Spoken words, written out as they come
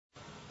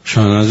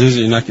شنوندگان عزیز،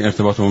 اینک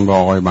ارتباطمون با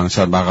آقای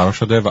بنیصدر برقرار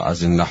شده و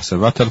از این لحظه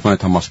و تلفن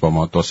تماس با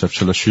ما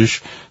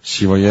 2046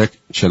 31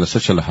 43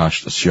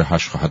 48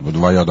 38 خواهد بود.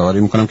 و یادآوری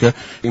میکنم که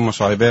این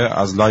مصاحبه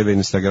از لایو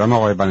اینستاگرام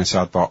آقای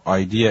بنیصدر با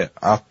آیدی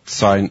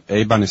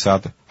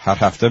 @بنیصدر هر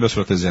هفته به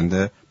صورت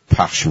زنده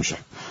پخش میشه.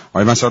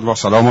 آقای بنیصدر، با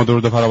سلام و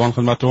درود فراوان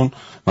خدمتتون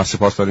و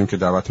سپاس داریم که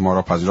دعوت ما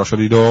را پذیرا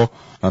شدید و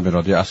به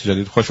رادیو اصل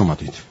جدید خوش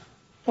اومدید.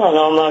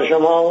 سلام بر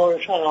شما و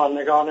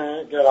شنوندگان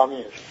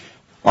گرامی.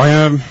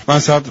 آقای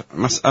بنیصدر،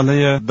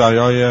 مسئله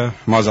دریای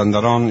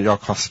مازندران یا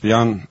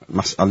کاسپیان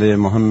مسئله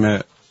مهم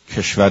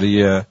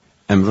کشوری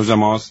امروز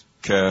ماست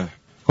که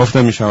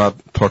گفته می شود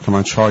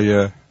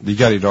ترکمنچای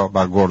دیگری را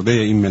بر گرده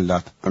این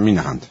ملت می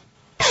نهند.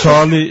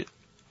 سوالی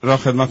را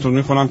خدمتتون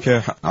می کنم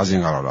که از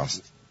این قرار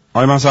است: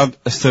 آقای بنیصدر،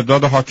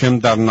 استبداد حاکم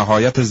در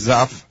نهایت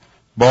ضعف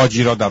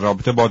باجی را در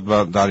رابطه با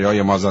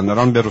دریای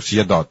مازندران به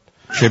روسیه داد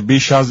که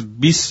بیش از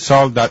 20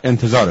 سال در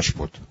انتظارش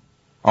بود.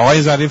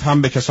 آقای ظریف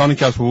هم به کسانی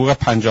که از حقوق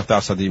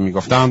 50%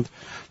 میگفتند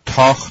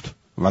تاخت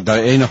و در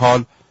عین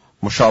حال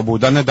مشاع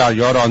بودن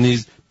دریا را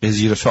نیز به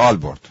زیر سوال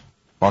برد.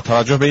 با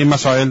توجه به این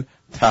مسائل،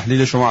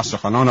 تحلیل شما از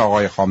سخنان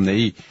آقای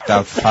خامنه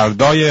در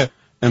فردای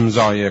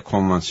امضای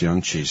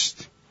کنوانسیون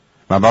چیست؟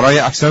 و برای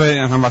اکثر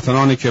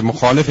هموطنانی که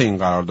مخالف این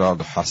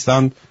قرارداد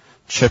هستند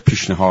چه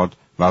پیشنهاد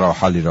و راه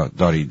حلی را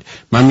دارید؟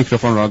 من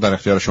میکروفون را در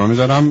اختیار شما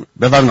میذارم.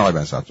 بفرمایید آقای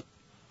بنیصدر.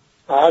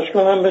 عرض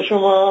کنم به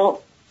شما،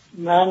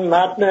 من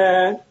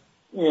متن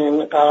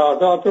این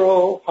قرارداد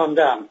رو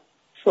خواندم.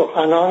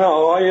 سخنان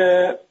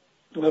آقای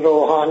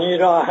روحانی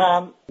را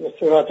هم به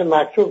صورت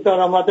مکتوب در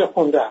آمده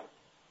خوندم.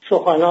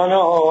 سخنان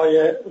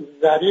آقای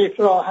ظریف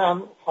را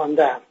هم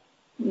خواندم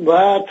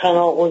و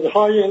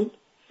تناقض‌های این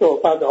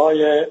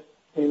صحبت‌های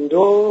این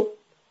دو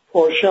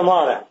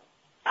پرشمارند.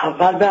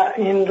 اول به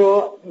این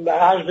رو به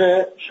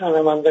عرض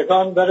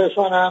شنوندگان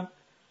برسانم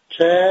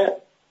که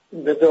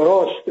به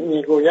درست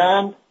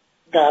میگویند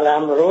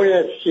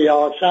قلمروی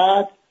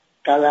سیاست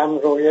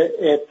قلمروی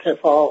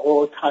اتفاق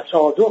و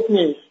تصادف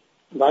نیست،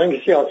 برای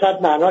اینکه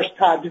سیاست معناش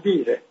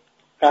تدبیره.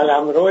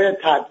 قلمروی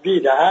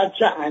تدبیر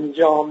هرچه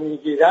انجام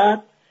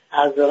میگیرد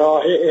از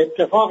راه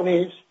اتفاق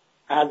نیست،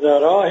 از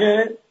راه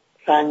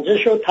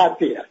سنجش و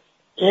تدبیر است.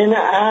 این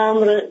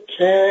امر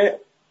که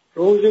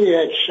روز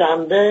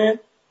یکشنبه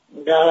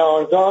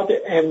قرارداد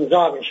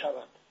امضا می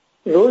شود،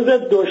 روز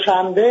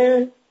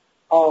دوشنبه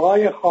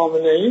آقای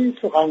خامنه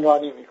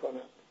سخنرانی می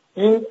کند.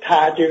 این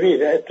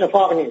تدبیر،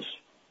 اتفاق نیست.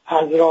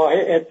 از راه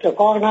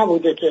اتفاق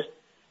نبوده که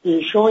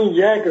ایشون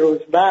یک روز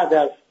بعد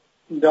از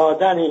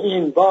دادن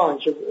این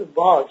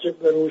باج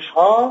به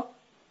روس‌ها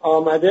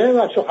آمده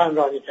و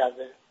سخنرانی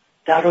کرده.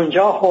 در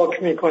اونجا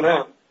حکم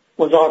میکنم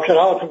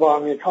مذاکرات با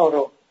آمریکا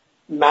رو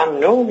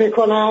ممنوع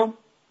میکنم،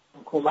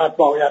 حکومت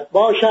باید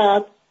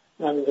باشد،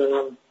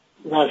 نمیدونم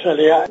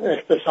مسئله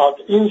اقتصاد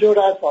اینجور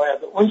است، باید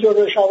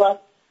اونجور شود،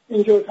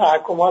 اینجور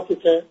تحکماتی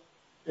که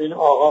این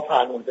آقا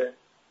فرموده.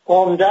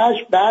 عمده‌اش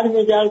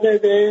برمیگرده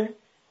به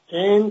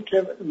این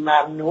که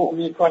ممنوع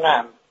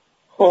میکنم.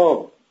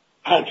 خب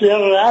پس یه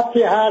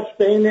ربطی هست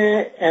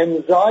بین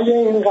امضای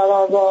این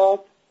قرارداد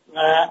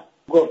و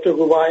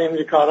گفتگو با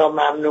امریکا را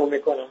ممنوع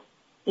میکنم.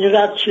 این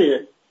ربط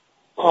چیه؟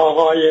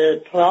 آقای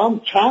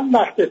ترامپ چند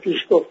وقت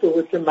پیش گفته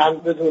بود که من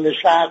بدون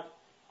شرط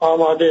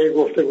آماده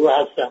گفتگو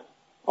هستم.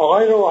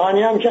 آقای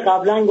روحانی هم که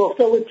قبلا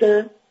گفته بود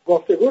که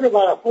گفتگو رو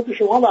برای خود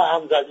شما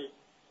برهم زدید.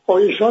 خب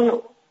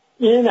ایشون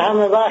این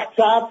همه وقت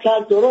صبر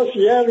کرد، درست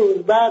یه روز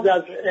بعد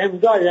از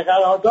امضای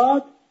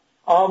قرارداد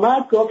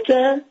آمد گفت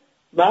که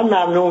من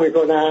ممنوع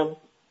میکنم.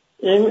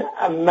 این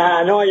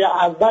معنای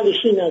اولش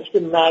این است که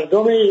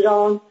مردم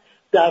ایران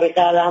در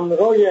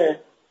قلمروی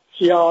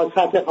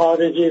سیاست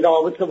خارجی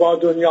رابطه با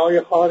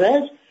دنیای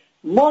خارج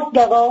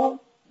مطلقا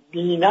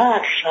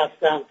بی‌نقش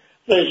هستند.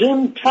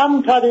 رژیم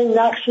کمترین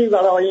نقشی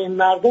برای این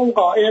مردم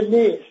قائل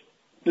نیست،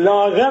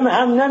 لازم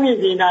هم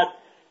نمی‌بیند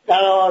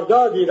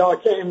قراردادی را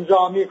که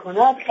امضا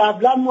می‌کند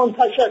قبلا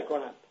منتشر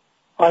کند.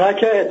 حالا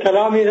که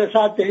اطلاع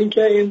می‌رسد به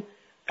اینکه این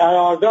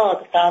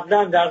قرارداد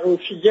قبلا در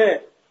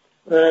روسیه،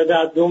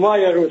 در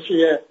دومای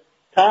روسیه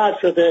طرح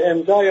شده،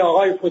 امضای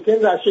آقای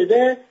پوتین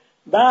رسیده،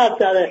 بعد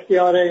در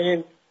اختیار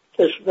این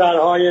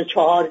کشورهای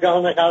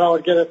چهارگانه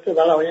قرار گرفته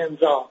برای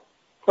امضا.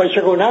 خب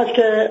چگونه است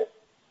که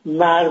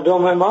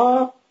مردم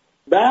ما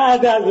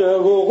بعد از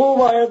وقوع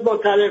باید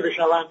مطلع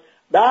بشوند،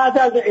 بعد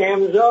از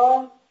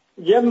امضا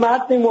یه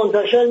متن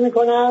منتشر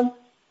میکنن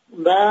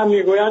و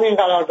میگوین این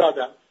قرارداد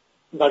است.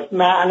 بس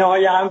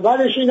معنای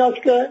اولش این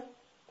است که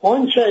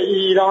اونچه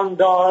ایران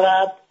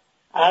دارد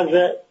از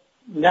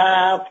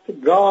نفت،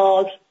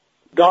 گاز،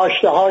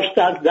 داشتهاش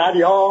در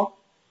دریا،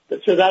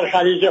 چه در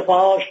خلیج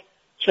فارس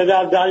چه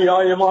در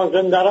دریای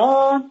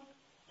مازندران،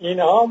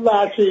 اینها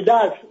وسیله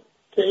است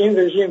که این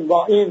رژیم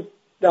با این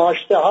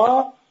داشته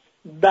ها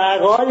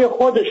بقای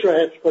خودش رو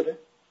حفظ کنه.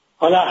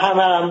 حالا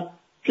همه هم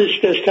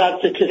پیشکش کرد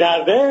که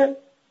کرده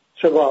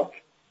چه باز.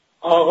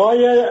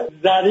 آقای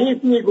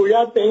ظریف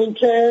میگوید به این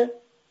که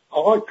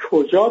آقا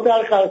کجا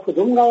در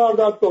کدوم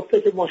قرارداد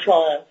گفته که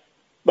مشاهد.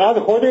 بعد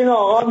خود این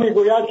آقا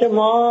میگوید که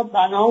ما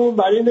بنامون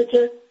بر اینه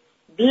که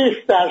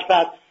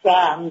 20%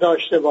 سهم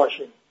داشته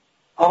باشیم.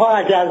 آقا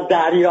اگر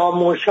دریا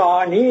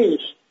مشا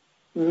نیست،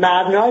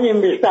 مبنای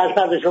این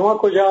 20% شما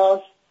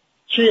کجاست؟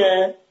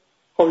 چیه؟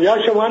 خب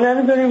یا شما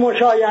نمیدونی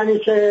مشا یعنی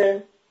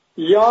چه،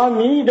 یا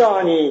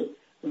میدانی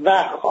و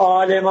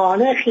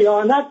عالمانه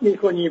خیانت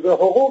میکنی به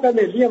حقوق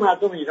ملی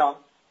مردم ایران.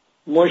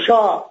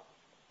 مشا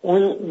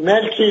اون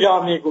ملکی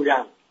را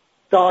میگویند،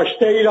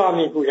 داشته ای را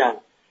میگویند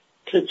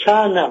که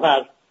چند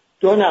نفر،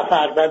 2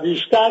 نفر و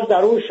بیشتر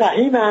در اون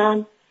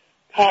سهیمن،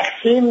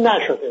 تقسیم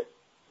نشده.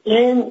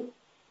 این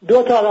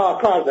 2 تا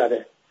راهکار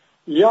داره،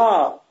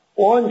 یا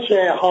اون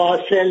چه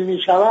حاصل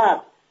می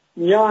شود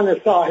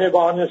میان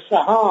صاحبان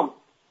سهام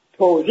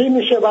توزیع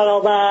میشه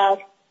برابر،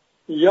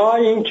 یا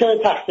این که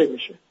تقسیم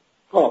میشه.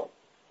 خب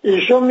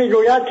ایشون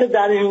میگوید که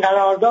در این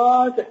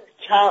قرارداد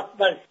کف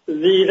و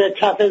زیر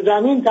کف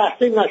زمین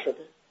تقسیم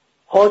نشده،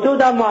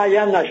 حدود هم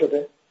معین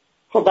نشده.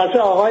 خب پس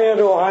آقای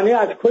روحانی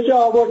از کجا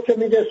آورد که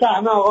میگه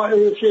سهم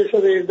آقای روسیه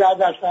شده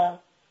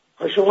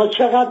 17%؟ شما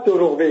چقدر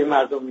دروغ به این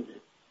مردم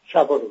میگید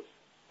شب و روز.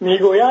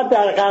 میگوید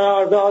در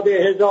قرارداد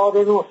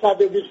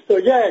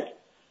 1921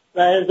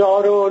 و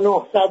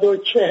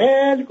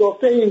 1940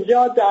 گفته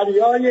اینجا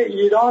دریای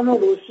ایران و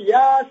روسیه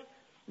است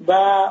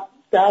و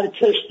در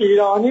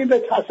کشتیرانی به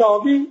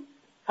تساوی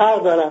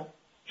حق دارن.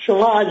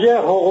 اگه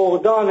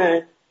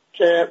حقوقدانه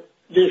که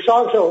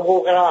لیسانس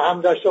حقوق را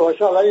هم داشته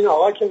باشه، حالا این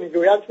آقا که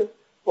میگوید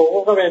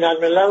حقوق بین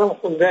الملل هم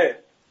خونده،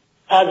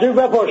 از او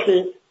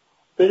بپرسید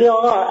بگید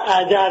آقا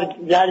اگر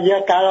در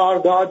یک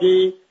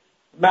قراردادی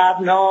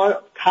مبنا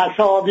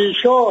تساوی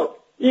شد،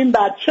 این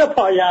بعد چه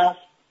پایه است؟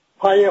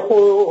 پایه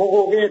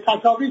حقوقی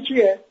تساوی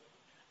چیه؟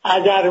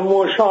 اگر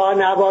مشا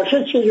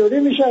نباشه چجوری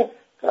میشه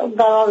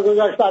قرار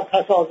گذاشت بر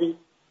تساوی؟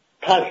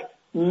 پس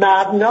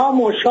مبنا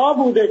مشا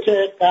بوده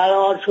که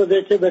قرار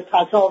شده که به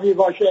تساوی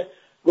باشه.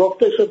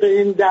 گفته شده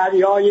این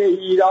دریای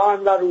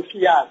ایران و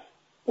روسیه است.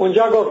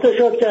 اونجا گفته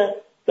شد که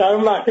در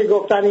اون وقتی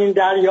گفتن این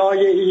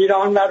دریای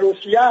ایران و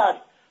روسیه است،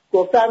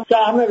 گفتن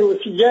سهم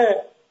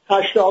روسیه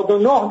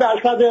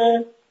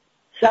 89%،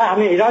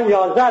 سهم ایران 11%.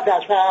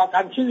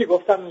 هم چیزی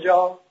گفتن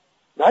اونجا؟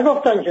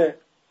 نگفتن که،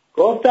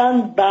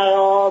 گفتن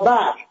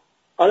برابر.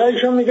 حالا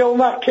ایشون میگه اون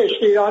وقت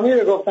کشتیرانی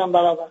رو گفتن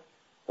برابر.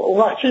 اون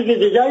وقت چیزی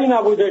دیگری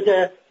نبوده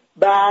که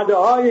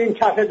بعدها این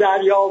کف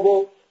دریا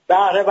و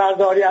بهره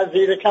برداری از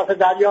زیر کف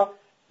دریا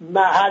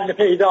محل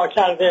پیدا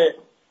کرده.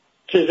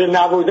 چیزی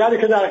نبوده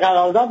که در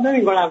قرارداد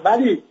نمیگنم،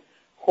 ولی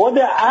خود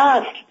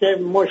اصل که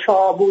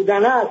مشا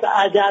بودن است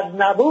اگر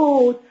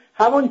نبود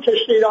همون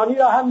کشتیرانی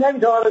را هم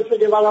نمیتوانست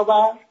بگه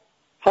برابر.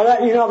 حالا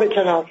اینا به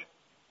کنار،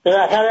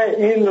 بالاخره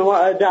این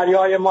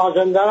دریای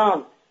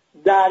مازندران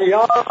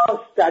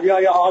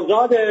دریای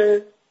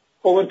آزاده،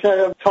 اون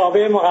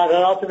تابع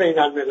مقررات بین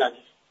المللی.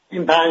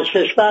 این 5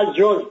 کشور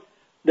جز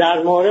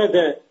در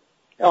مورد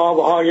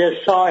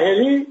آبهای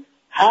ساحلی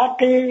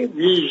حقی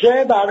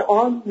ویژه بر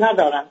آن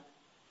ندارن،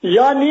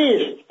 یا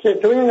نیست که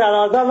تو این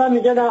قرارداد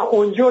میگه نه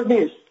اونجور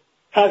نیست.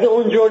 پس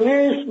اونجور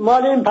نیست،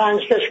 مال این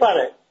 5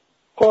 کشوره.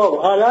 خب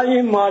حالا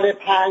این مال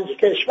 5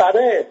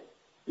 کشوره،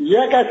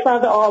 یک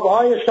قسمت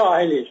آبهای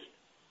ساحلی است،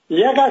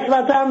 یک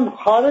قسمت هم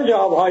خارج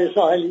آبهای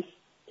ساحلی است.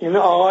 این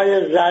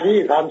آقای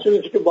ظریف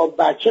همچنین که با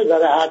بچه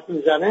داره حرف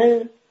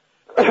میزنه،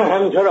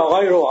 همینطور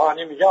آقای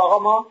روحانی میگه آقا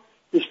ما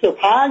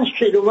 25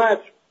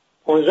 کیلومتر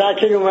 15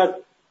 کیلومتر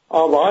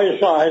آبهای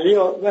ساحلی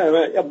و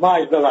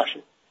مایل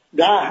ببخشید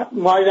 10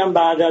 مایل هم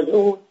بعد از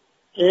اون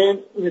این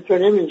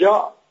میتونیم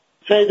اینجا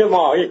صید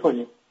ماهی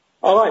کنیم.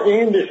 آقا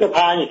این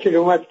 25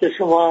 کیلومتر که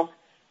شما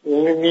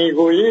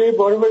میگویی،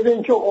 برو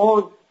ببین که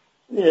اون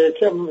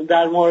که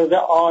در مورد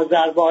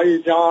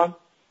آذربایجان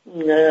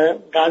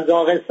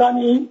قزاقستان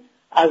این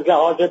از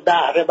لحاظ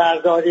بهره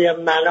برداری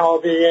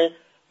منابع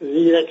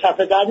زیر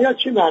کف دریا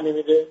چی معنی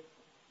میده؟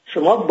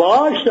 شما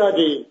باش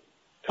دادی،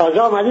 تازه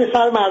آمدی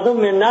سر مردم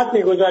منت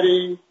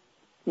میگذاری.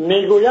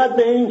 میگوید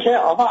به این که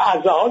آقا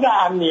از لحاظ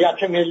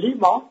امنیت ملی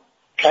ما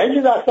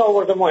خیلی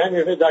دستاورد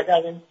مهمی پیدا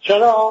کردیم.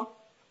 چرا؟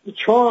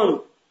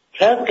 چون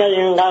طبق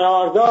این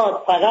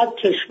قرارداد فقط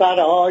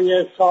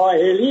کشورهای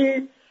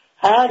ساحلی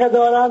حق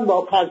دارن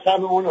با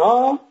پرچم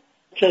اونها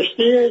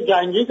کشتی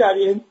جنگی در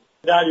این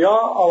دریا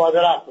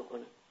آماده رفت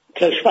بکنه.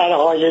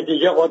 کشورهای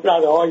دیگه،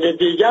 قدرت‌های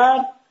دیگر،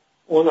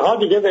 اونها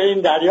دیگه به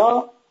این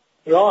دریا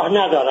راه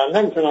ندارن،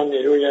 نمیتونن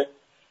نیروی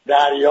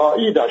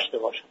دریایی داشته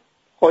باشن.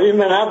 خب این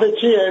به نفع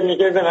چیه؟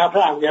 میگه به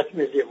نفع امنیت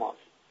ملی ماست.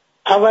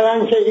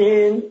 اولا که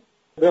این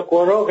به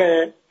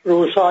قرق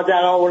روسا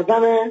در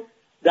آوردن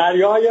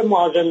دریای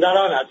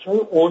مازندران است،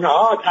 چون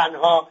اونها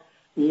تنها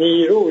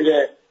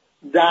نیروی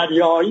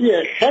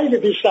دریایی خیلی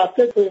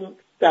پیشرفته تو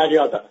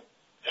دریا دارن.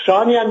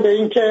 ثانیاً به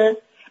این که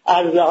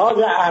از لحاظ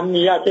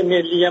امنیت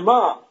ملی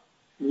ما،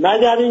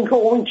 مگر اینکه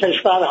اون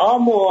کشورها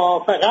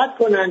موافقت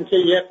کنن که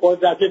یک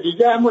قدرت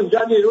دیگه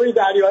همونجا نیروی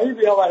دریایی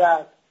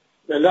بیاورد،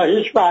 بلا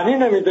هیچ معنی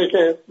نمیده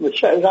که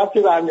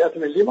ربطی به امنیت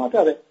ملی ما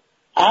داره.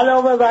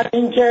 علاوه بر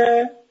این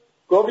که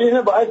گفت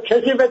اینه باید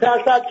کسی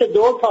بترسد که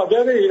 2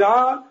 کادر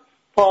ایران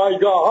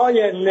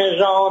پایگاه‌های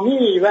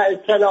نظامی و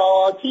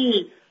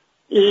اطلاعاتی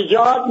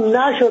ایجاد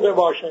نشده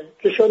باشه،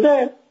 که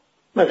شده.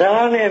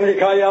 مثلا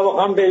امریکایی‌ها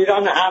بخوان به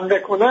ایران حمله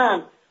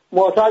کنن،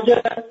 محتاج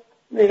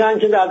میگن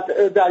که در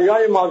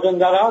دریای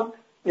مازندران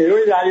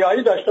نیروی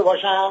دریایی داشته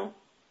باشن،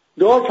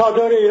 دور تا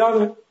دور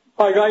ایران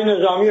پایگاه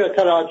نظامی و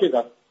اطلاعاتی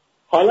دارد.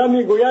 حالا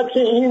میگوید که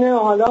اینه،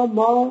 حالا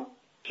ما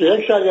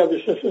 1 سال یا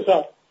 23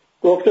 سال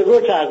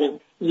گفتگو کردیم،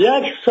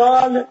 1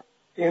 سال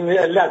این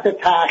علت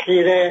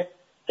تأخیر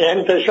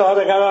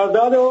انتشار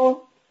قرارداد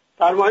و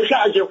فرمایش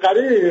عجیب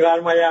غریبی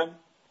می‌فرمایند،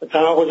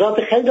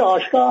 تناقضات خیلی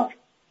آشکار.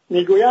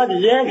 میگوید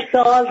 1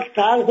 سال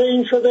صرف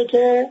این شده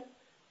که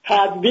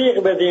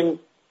تطبیق بدیم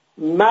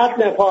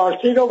متن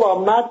فارسی رو با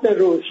متن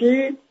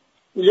روسی،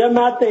 یه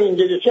متن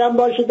انگلیسی هم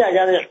باشه که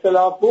اگر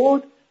اختلاف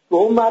بود به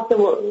اون متن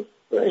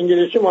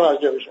انگلیسی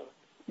مراجعه بشه.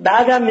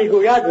 بعدم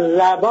میگوید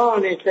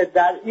زبانی که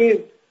در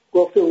این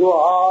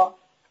گفتگوها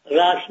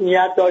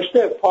رسمیت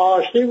داشته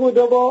فارسی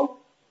بوده و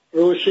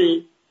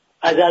روسی.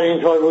 اگر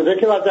اینطور بوده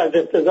که از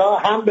ابتدا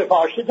هم به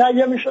فارسی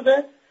ترجمه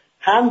می‌شده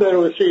هم به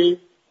روسی،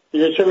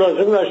 دیگه چه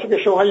لازم داشته که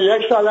شما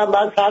 1 سال هم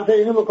بعد صرف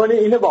اینو بکنی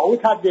اینو با اون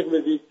تطبیق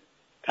بدید،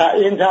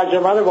 این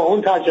ترجمه رو با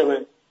اون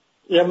ترجمه.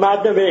 یه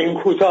متن به این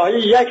کوتاهی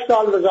 1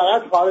 سال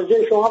وزارت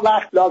خارجه شما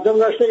وقت لازم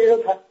داشته اینو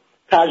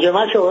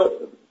ترجمه شو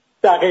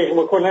دقیق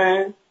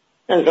بکنه.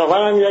 انصافا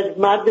هم یک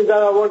متن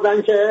در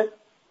آوردن که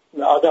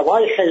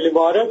آدمای خیلی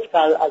وارد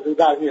از او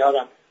در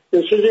میارن،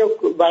 یه چیزی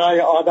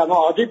برای آدم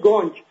عادی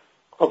گنج.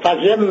 خب پس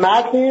یه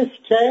متنی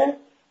است که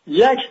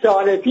 1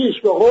 سال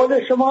پیش به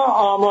قول شما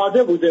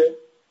آماده بوده،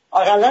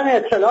 اقلا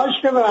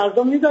اطلاعش که به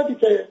مردم میدادی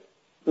که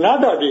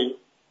ندادی.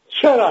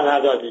 چرا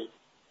ندادی؟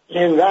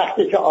 این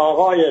وقتی که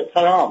آقای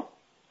ترامپ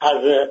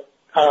از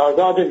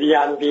قرارداد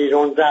وین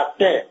بیرون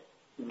رفته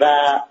و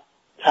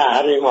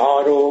تحریم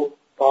ها رو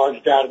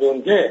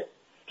بازگردونده،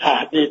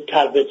 تهدید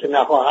کرده که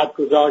نخواهد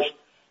گذاشت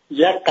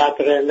 1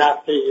 قطره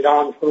نفت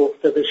ایران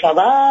فروخته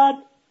بشود،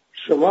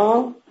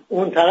 شما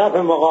اون طرف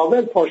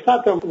مقابل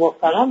فرصت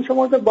محترم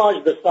شما رو باج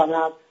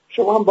بستاند،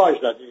 شما هم باج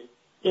دادید.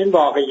 این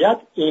واقعیت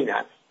این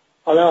است.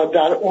 حالا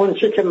در اون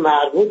چی که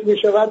مربوط می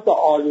شود به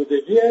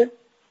آلودگی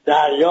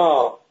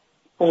دریا،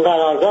 اون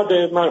قرارداد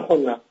من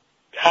خوندم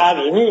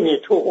تضمینی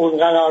تو اون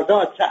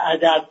قرارداد که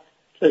اگر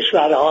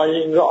کشورهای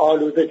این رو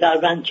آلوده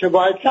کردن چه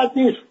باید کرد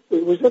نیست،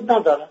 وجود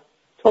نداره.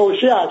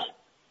 توصیه است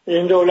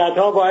این دولت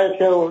ها باید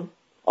که اون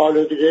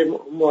آلودگی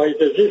محیط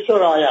زیست رو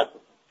رعایت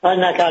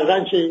کنن.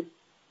 نکردن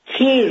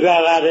چی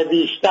ضرر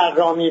بیشتر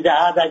را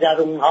میدهد اگر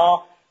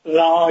اونها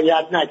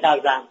رعایت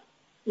نکردن؟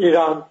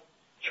 ایران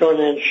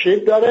چون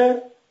شیب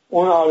داره،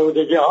 اون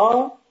آلودگی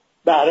ها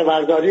بهره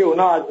برداری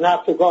اونا از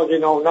نفت و گاز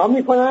اینا اونا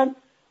میکنن،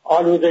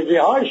 آلودگی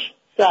هاش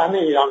سهم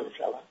ایران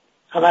میشود.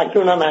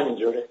 همکنون هم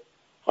اینجوره.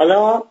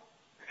 حالا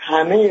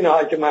همه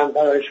اینها که من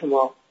برای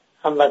شما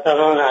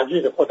هموطنان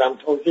عزیز خودم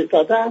توضیح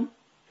دادم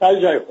در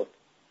جای خود.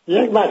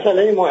 یک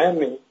مسئله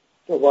مهمی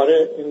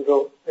دوباره این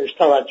رو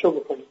توجه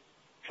بکنید.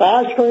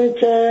 فرض کنید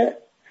که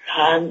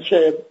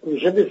همچه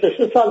میشه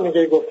 23 سال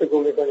میگه گفتگو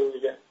میکنیم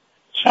دیگه،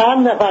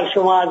 چند نفر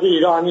شما از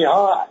ایرانی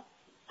ها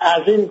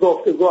از این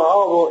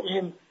گفتگوها و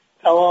این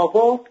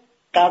توافق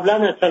قبلا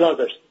اطلاع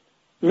داشتید؟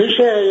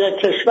 میشه یک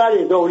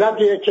کشوری،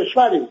 دولت یک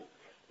کشوری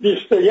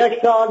 21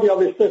 سال یا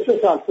 23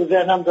 سال، تو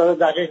ذهنم داره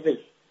دقیق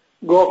نیست،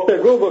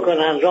 گفتگو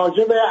بکنن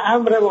راجع به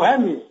امر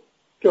مهمی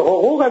که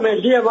حقوق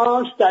ملی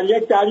ماست در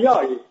یک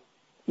دریایی،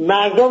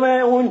 مردم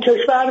اون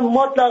کشور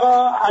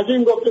مطلقا از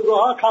این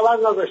گفتگوها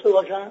خبر نداشته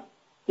باشن؟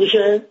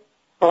 میشه؟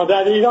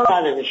 در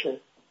ایران نمیشه.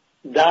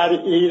 در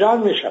ایران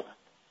میشه.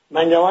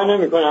 من گمان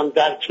نمی کنم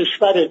در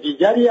کشور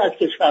دیگری از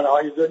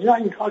کشورهای دنیا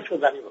این کار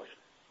شدنی باشه.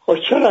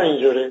 خب چرا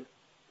اینجوره؟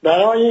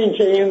 برای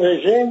اینکه این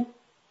رژیم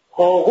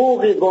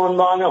حقوقی به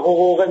عنوان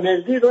حقوق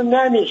ملی رو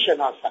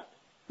نمیشناسد.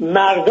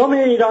 مردم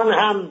ایران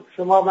هم،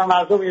 شما به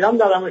مردم ایران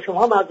دارم،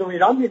 شما مردم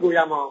ایران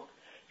میگویم،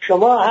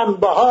 شما هم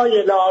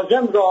بهای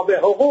لازم را به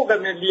حقوق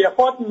ملی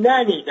خود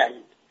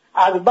نمیدهید.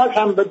 از بس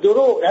هم به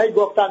دروغ هی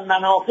گفتن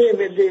منافع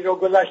ملی رو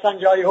گذاشتن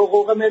جای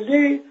حقوق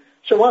ملی،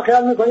 شما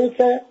خیال میکنید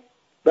که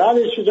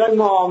بله چیزای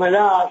معامله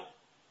است.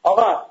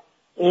 آقا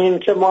این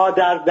که ما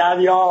در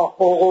دریا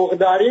حقوق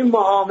داریم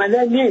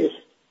معامله نیست،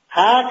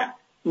 حق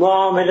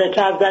معامله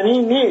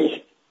کردنی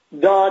نیست،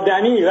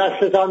 دادنی و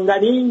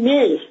ستاندنی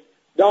نیست،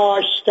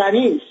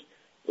 داشتنی است.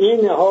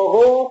 این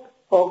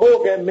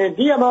حقوق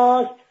ملی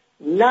ماست،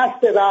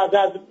 نسل بعد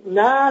از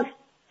نسل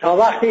تا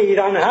وقتی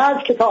ایران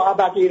هست که تا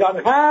ابد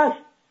ایران هست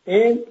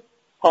این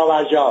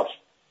پاورجاست.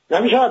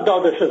 نمیشه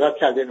داد و ستد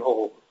کرد این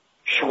حقوق.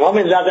 شما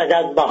ملت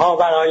اگر بها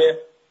برای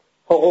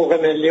حقوق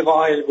ملی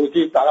قائل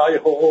بودید، برای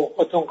حقوق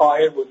خودتون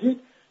قائل بودید،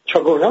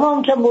 چگونه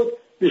ممکن بود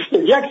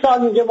 21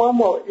 سال میگه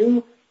ما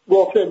این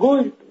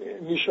گفتگو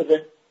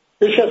میشده،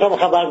 هیچ کس هم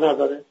خبر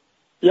نداره.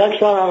 1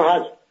 سال هم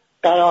هست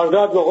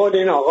قرارداد به قول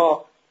این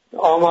آقا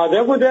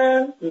آماده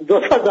بوده،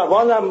 2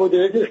 زبان هم بوده،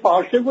 یکیش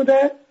فارسی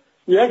بوده،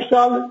 1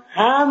 سال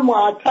هم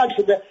معطل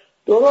شده.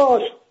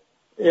 درست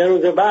یه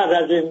روز بعد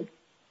از این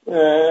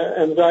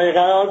امضای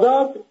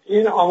قرارداد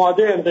این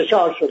آماده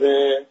انتشار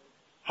شده،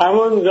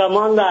 همون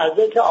زمان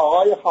لحظه که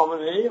آقای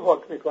خامنه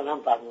حکم میکنم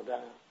فرمودن.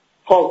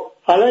 خب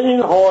حالا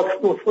این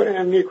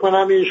حکم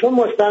میکنم ایشون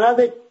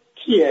مستند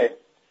کیه؟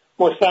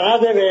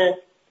 مستند به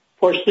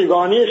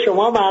پشتیبانی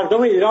شما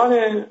مردم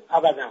ایران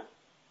ابدا.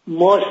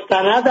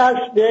 مستند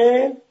است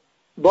به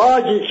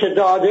باجی که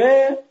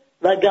داده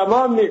و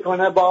گمان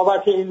میکنه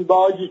بابت این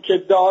باجی که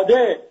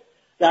داده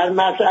در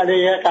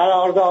مسئله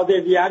قرارداد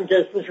وین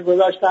که اسمش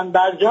گذاشتن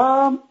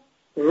برجام،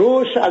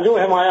 روس از او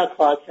حمایت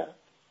خواهد کرد.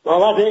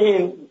 بابت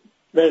این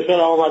به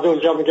اصطلاح آمده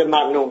اونجا میگه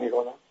ممنوع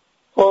میکنم.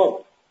 خب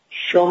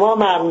شما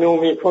ممنوع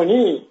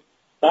میکنی،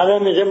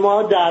 بعد میگه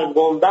ما در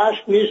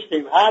بنبست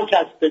نیستیم. هر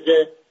کس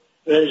بگه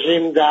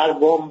رژیم در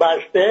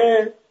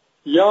بنبسته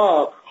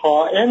یا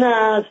خائن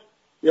است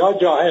یا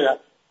جاهل است.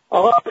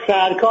 آقا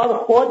سرکار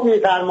خود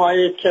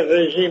میفرمایید که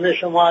رژیم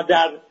شما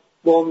در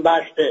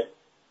بنبسته،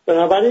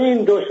 بنابراین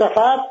این دو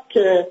صفت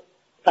که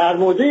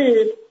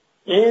فرمودید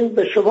این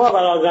به شما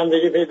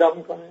برازندگی پیدا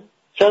میکنه.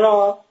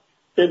 چرا؟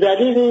 به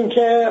دلیل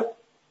اینکه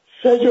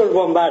سه جور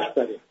بنبست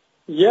داریم.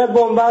 یه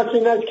بنبست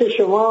این است که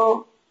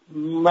شما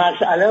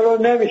مسئله رو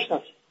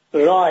نمیشناسید،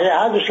 راه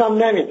حلش هم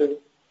نمیدونید،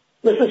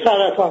 مثل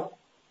سرطان.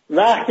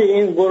 وقتی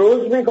این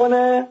بروز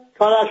میکنه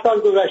کار از کار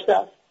گذشته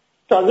است،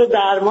 تازه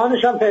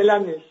درمانش هم فعلا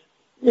نیست.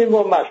 این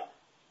بنبست.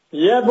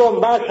 یه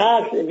بنبست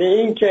هست به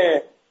این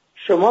که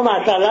شما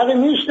مسئله رو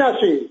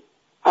میشناسید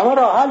اما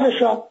راه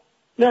حلش رو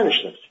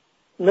نمیشناسید،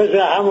 مثل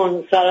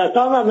همون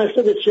سرطان و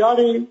مثل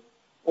بسیاری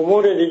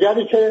امور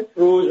دیگری که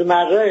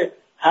روزمره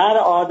هر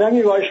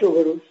آدمی باش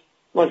روبروست.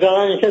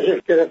 مثلا این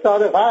کسی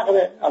گرفتار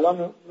فقره،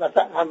 الان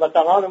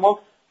هموطنان ما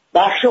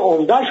بخش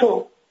عمده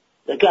شو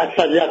یک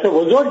اکثریت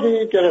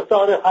بزرگی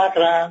گرفتار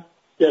فقرن،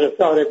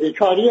 گرفتار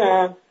بیکاری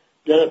هن،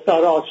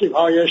 گرفتار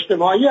آسیب‌های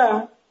اجتماعی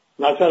هن.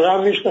 مثلا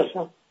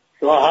میشناسن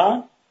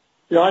راه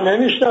یا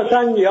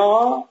نمیشناسن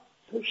یا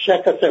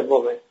شق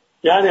سومه،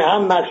 یعنی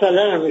هم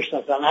مسئله رو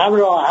میشناسن هم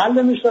راه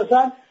حل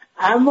میشناسن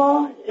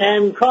اما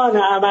امکان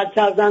عمل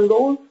کردن به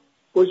اون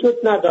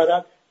وجود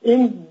ندارد.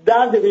 این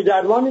درد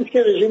بی‌درمانی است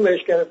که رژیم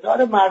بهش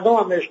گرفتاره، مردم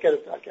هم بهش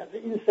گرفتار کرده.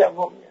 این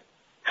سومیه.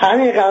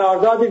 همین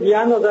قرارداد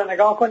وین رو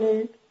نگاه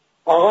کنید،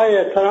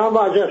 آقای ترامپ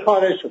ازش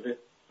خارج شده،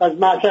 از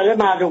مسئله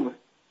معلومه،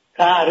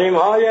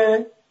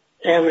 تحریم‌های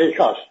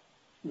امریکاست،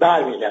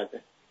 برمیگرده.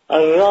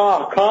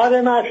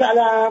 راهکار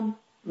مسئله هم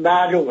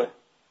معلومه،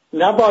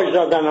 نه باج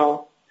دادن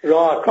ها،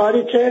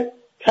 راهکاری که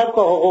طبق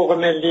حقوق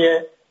ملی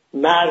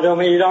مردم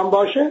ایران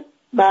باشه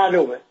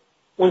معلومه.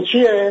 اون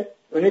چیه؟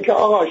 اونی که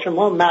آقا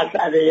شما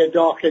مسئله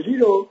داخلی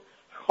رو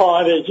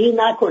خارجی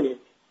نکنید.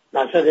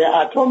 مسئله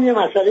اتم یه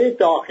مسئله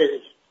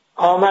داخلی.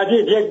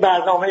 آمدید یک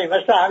برنامه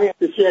مثل همین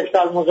 21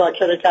 سال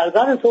مذاکره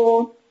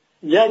کردنتون،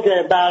 یک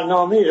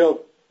برنامه رو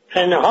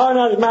پنهان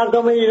از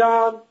مردم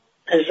ایران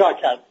اجرا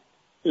کرد.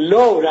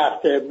 لو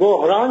رفته،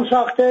 بحران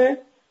ساخته.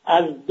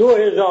 از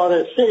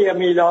 2003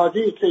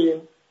 میلادی که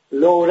این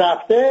لو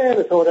رفته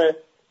به طور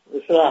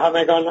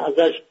همگان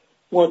ازش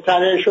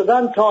مطلع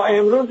شدن تا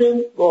امروز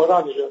این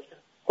بحران ایجاد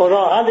کرد.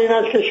 راه حل این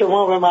است که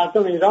شما به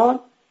مردم ایران،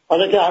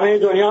 حالا که همه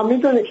دنیا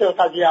میدونه که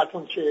قضیه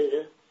اتم چیه،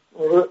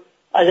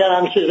 اگر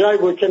هم چیزایی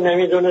بود که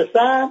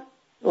نمیدونستن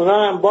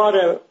اونا هم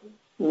بار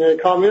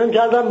کامیون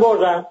کردن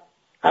بردن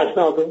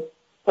اسنادو.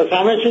 پس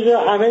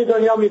همه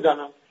دنیا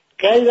میدونن،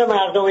 غیر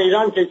مردم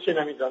ایران که چی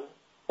نمیدونن.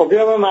 خب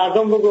بیا به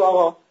مردم بگو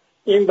آقا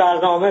این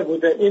برنامه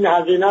بوده، این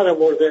هزینه رو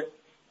برده،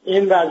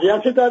 این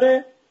وضعیت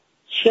داره،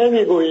 چه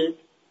میگویید؟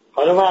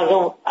 حالا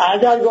مردم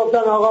اگر گفتن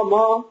آقا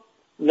ما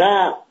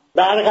نه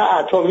برق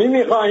اتمی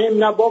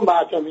میخواهیم نه بمب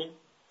اتمی،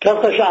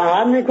 طبقش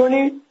عمل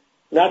میکنید،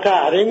 نه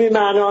تحریمی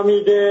معنا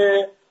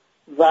میده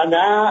و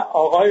نه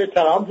آقای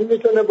ترامپ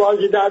میتونه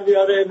بازی در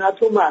بیاره، نه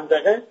تو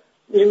منطقه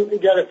این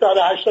گرفتار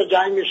 8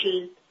 جنگ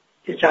میشید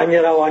که جنگ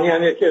روانی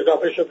هم یکی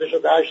اضافه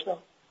شده 8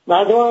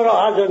 مردم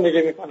راحت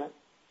زندگی میکنن.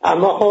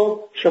 اما خب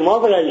شما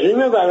به رژیم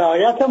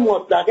ولایت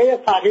مطلقه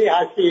فقیه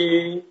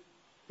هستی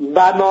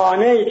و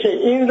مانعی که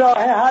این راه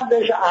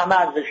حلش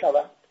عمل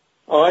بشود.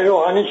 آقای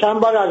روحانی چند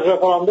بار از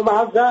رفراندوم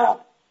حرف زد،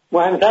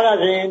 مهمتر از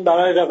این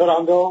برای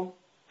رفراندوم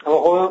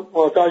اما خب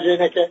محتاج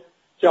اینه که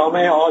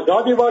جامعه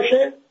آزادی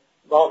باشه،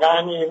 واقعا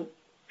این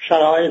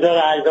شرایط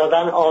رأی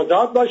دادن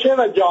آزاد باشه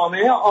و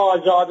جامعه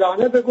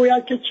آزادانه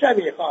بگوید که چه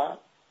میخواهد.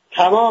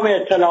 تمام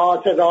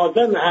اطلاعات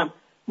لازم هم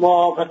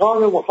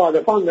موافقان و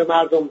مخالفان به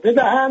مردم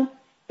بدهند،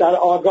 در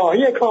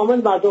آگاهی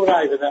کامل مردم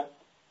رأی بدن.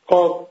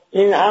 خب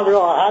این هم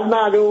راه حل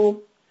معلوم،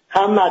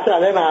 هم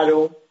مسئله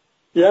معلوم.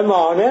 یه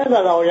مانع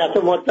ولایت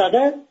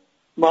مطلقه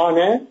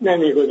مانع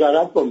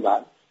نمیگذارد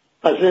بنبست.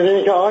 پس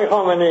می‌بینید که آقای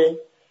خامنه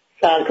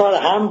سرکار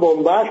هم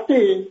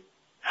بنبستی،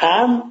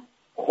 هم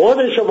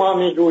خود شما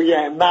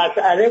میگویه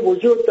مسئله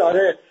وجود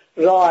داره،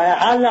 راه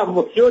حل هم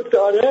وجود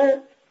داره.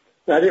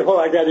 ولی خب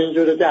اگر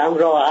اینجوری که هم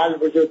راه حل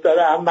وجود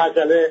داره هم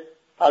مسئله،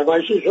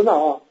 فرمایشیشون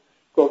ها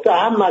گفته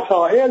هم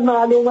مسائل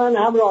معلومن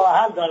هم راه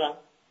حل دارن.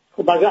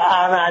 خب اگر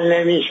عمل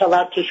نمی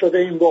شود که شده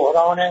این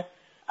بحران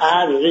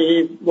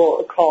ارزی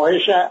با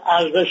کاهش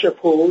ارزش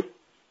پول،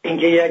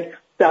 اینکه یک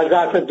در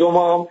ظرف 2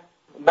 ماه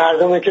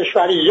مردم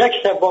کشوری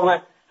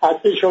 1/3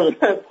 هستیشون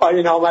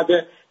پایین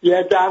آمده،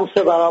 یه دم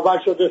 3 برابر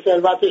شده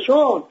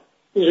ثروتشون.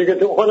 اینجا که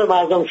تو خود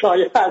مردم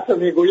شایع هست و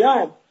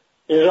میگوین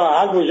این راه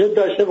حل وجود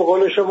داشته، به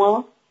قول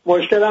شما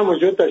مشکل هم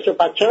وجود داشته،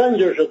 پس چرا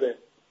اینجور شده؟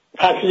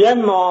 پس یه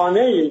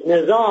مانعی،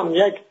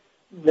 یک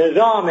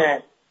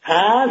نظام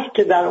هست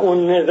که در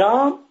اون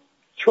نظام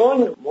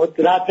چون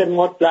قدرت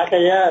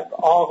مطلقه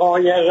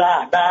آقای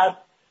رهبر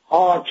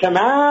حاکم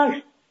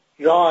است،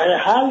 راه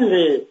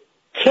حلی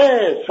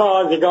که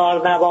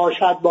سازگار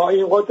نباشد با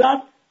این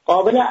قدرت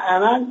قابل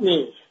عمل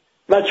نیست.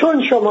 و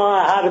چون شما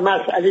هر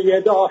مسئله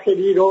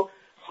داخلی رو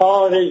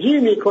خارجی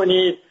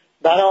میکنید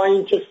برای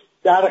اینکه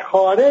در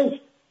خارج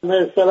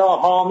مثلا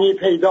حامی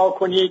پیدا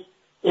کنید،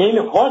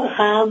 این خود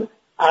هم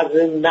از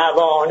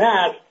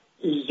نوانه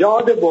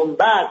ایجاد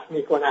بنبست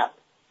میکند.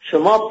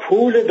 شما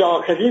پول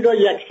داخلی رو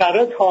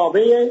یکسره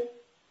تابع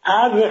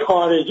ارز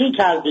خارجی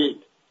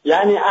کردید،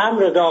 یعنی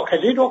امر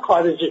داخلی رو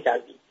خارجی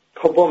کردید.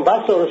 خب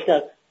بنبست درست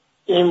کرد.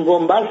 این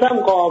بنبست هم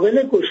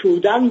قابل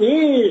گشودن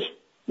نیست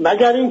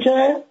مگر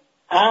اینکه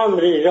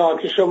امری را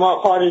که شما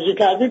خارجی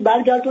کردید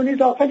برگردونید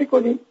داخلی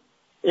کنید.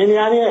 این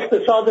یعنی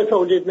اقتصاد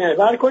تولید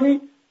محور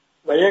کنید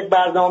و یک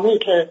برنامه‌ای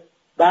که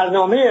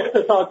برنامه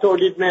اقتصاد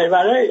تولید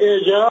محوره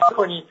اجرا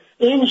کنید.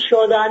 این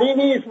شدنی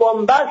نیست،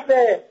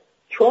 بنبسته،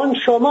 چون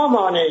شما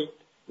مانعید.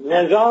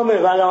 نظام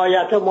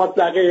ولایت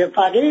مطلقه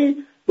فقیه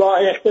با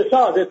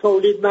اقتصاد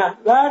تولید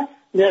محور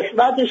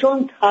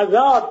نسبتشون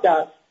تضاد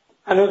است.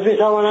 هنوز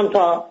میتوانم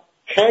تا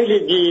خیلی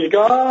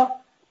دیرگاه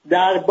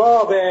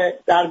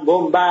در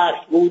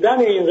بنبست بودن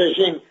این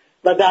رژیم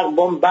و در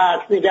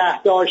بنبست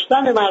نگه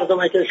داشتن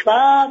مردم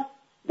کشور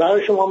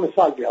برای شما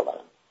مثال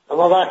بیاورم.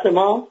 اما وقت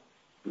ما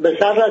به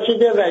سر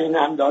رسیده و این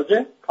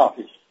اندازه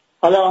کافی است.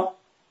 حالا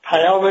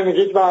پیام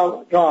میدید و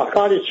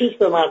راهکاری چیست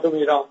به مردم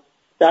ایران؟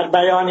 در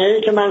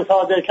بیانیه‌ای که من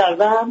صادر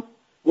کردم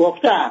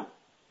گفتم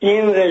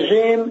این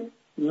رژیم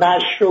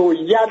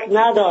مشروعیت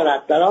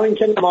ندارد، برای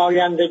اینکه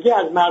نمایندگی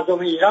از مردم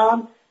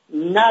ایران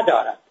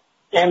ندارد.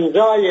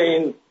 امضای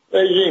این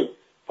رژیم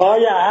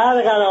پای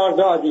هر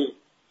قراردادی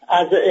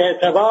از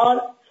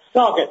اعتبار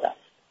ساقط است.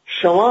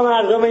 شما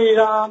مردم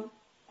ایران،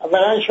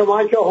 اولا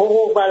شما که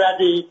حقوق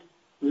بلدید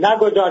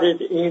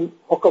نگذارید این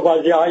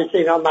حقوق‌بازی هایی که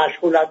اینا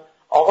مشغولند.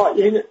 آقا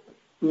این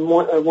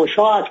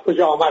مشا از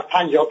کجا آمد؟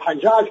 50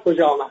 از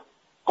کجا آمد؟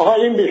 آقا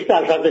این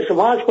 20%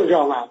 شما از کجا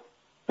آمد؟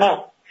 نه،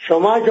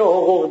 شما که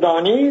حقوق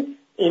دانید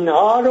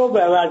اینها رو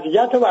به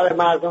وضعیت برای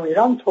مردم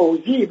ایران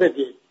توضیح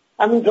بدید،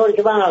 همینطوری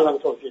که من الان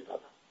توضیح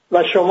دادم.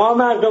 و شما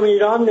مردم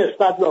ایران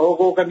نسبت به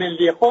حقوق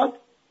ملی خود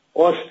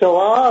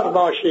استوار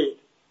باشید،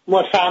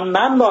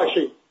 مصمم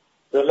باشید.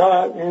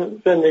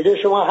 زندگی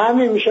شما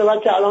همین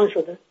میشود که الان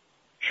شده.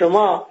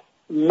 شما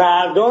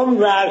مردم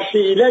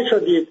وسیله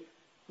شدید،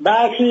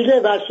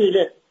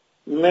 وسیله.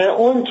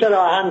 اون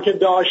چرا هم که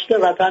داشته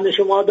وطن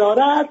شما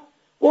دارد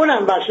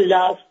اونم وسیله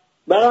است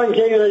برای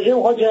اینکه این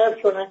رژیم خودش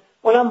حفظ کنه.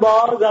 اونم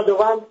با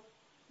زدوان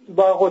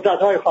با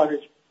قدرت‌های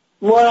خارجی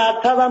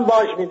مرتباً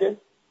باش میده.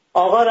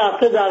 آقا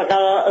رفته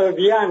در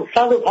وین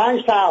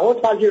 105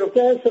 تعهد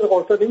پذیرفته، صدق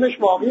قرطونیمش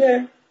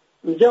باقیه.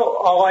 میگه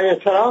آقای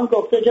ترامپ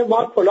گفته که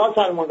ما کلا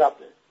سرمون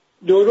رفته.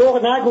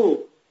 دروغ نگو.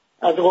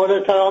 از قول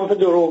ترامپ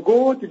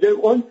دروغگو دیگه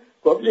اون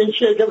گفت این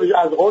چیه که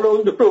از قول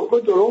اون دروغگو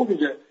دروغ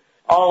میگه.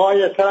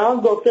 آقای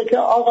ترامپ گفته که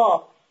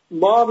آقا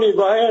ما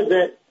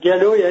میباید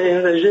جلوی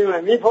این رژیم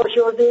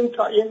میپشوردیم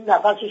تا این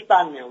نفسش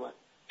بند میومد.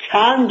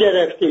 کم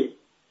گرفتی،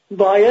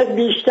 باید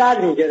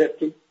بیشتر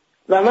میگرفتی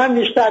و من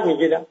بیشتر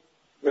میگیرم.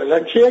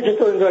 ولی کیه که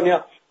تو این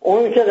دنیا؟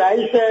 اون که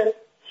رئیس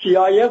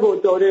CIA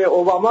بود دوره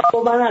اوباما و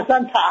من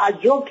اصلا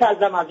تعجب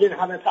کردم از این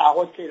همه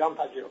تعهد که ایران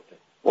پذیرفته.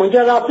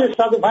 اونجا رفتی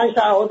 105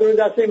 تعهد رو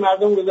دست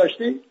مردم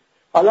گذاشتی،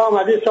 حالا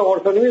آمدی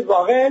سقرطنیمیت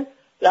واقع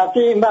رفتی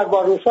این بر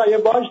با روسا یه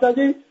باج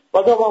دادی،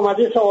 بعد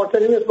آمدی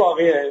سقرطنیمیت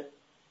واقعه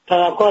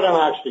طرفکارم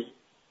هستی.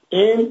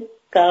 این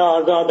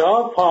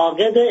قراردادها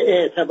فاقد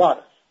اعتبار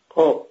است.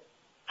 خب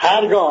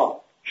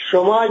هرگاه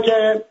شما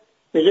که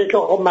میگه که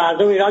خب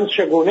مردم ایران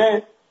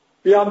چگونه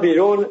بیان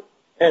بیرون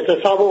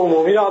اعتصاب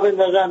عمومی را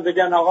بندازن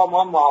بگن آقا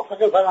ما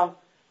موافق فلان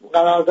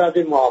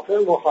قراردادی موافق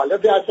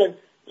مخالفی هستیم،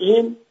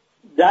 این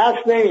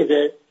دست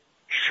نمیده.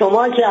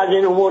 شما که از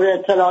این امور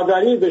اطلاع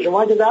دارید به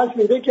شما که دست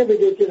میده که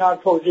بگید اینا رو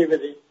توضیح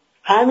بدید.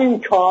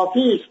 همین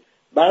کافی است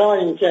برای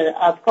اینکه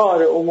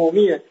افکار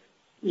عمومی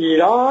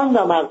ایران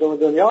و مردم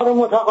دنیا رو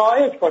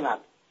متقاعد کنند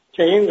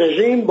که این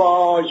رژیم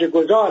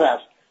باجگذار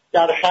است.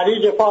 در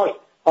خلیج فارس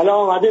حالا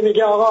آمده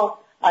میگه آقا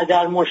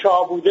اگر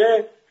مشا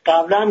بوده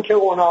قبلا که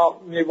اونا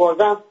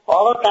میبردن،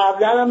 آقا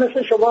قبلا هم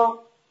مثل شما،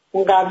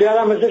 اون قبلی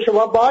هم مثل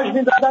شما باج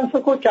میدادن،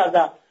 سکوت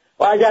کردن.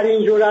 و اگر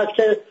اینجور است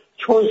که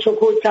چون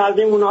سکوت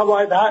کردیم اونها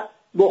باید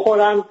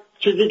بخورن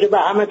چیزی که به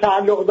همه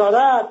تعلق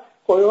دارد،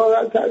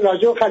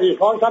 راجع خلیج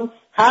فارس هم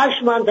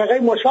 8 منطقه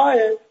مشاه،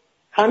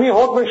 همین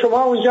حکم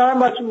شما اونجا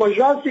هم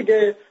مشاه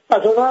دیگه،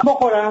 پس اونا هم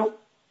بخورن،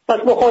 پس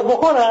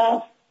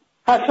بخورن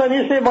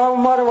حسانیست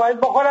ما رو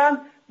باید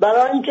بخورن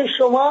برای اینکه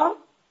شما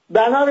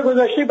بنا رو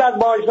گذاشتی بعد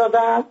باج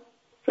دادن.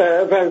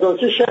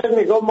 فردوسی شعر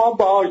میگه ما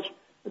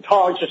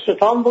تاج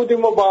ستان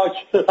بودیم و باج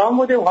ستان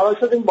بودیم، حالا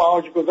شدیم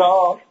باج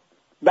گذار.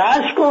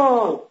 بس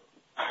کن،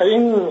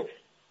 این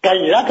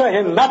غیرت و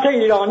همت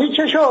ایرانی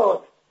چه شد؟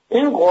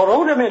 این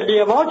غرور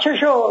ملی ما چه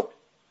شد؟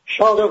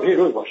 شاد و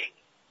پیروز باشید.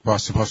 با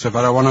سپاس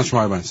فراوان از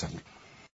شما بنی‌صدر.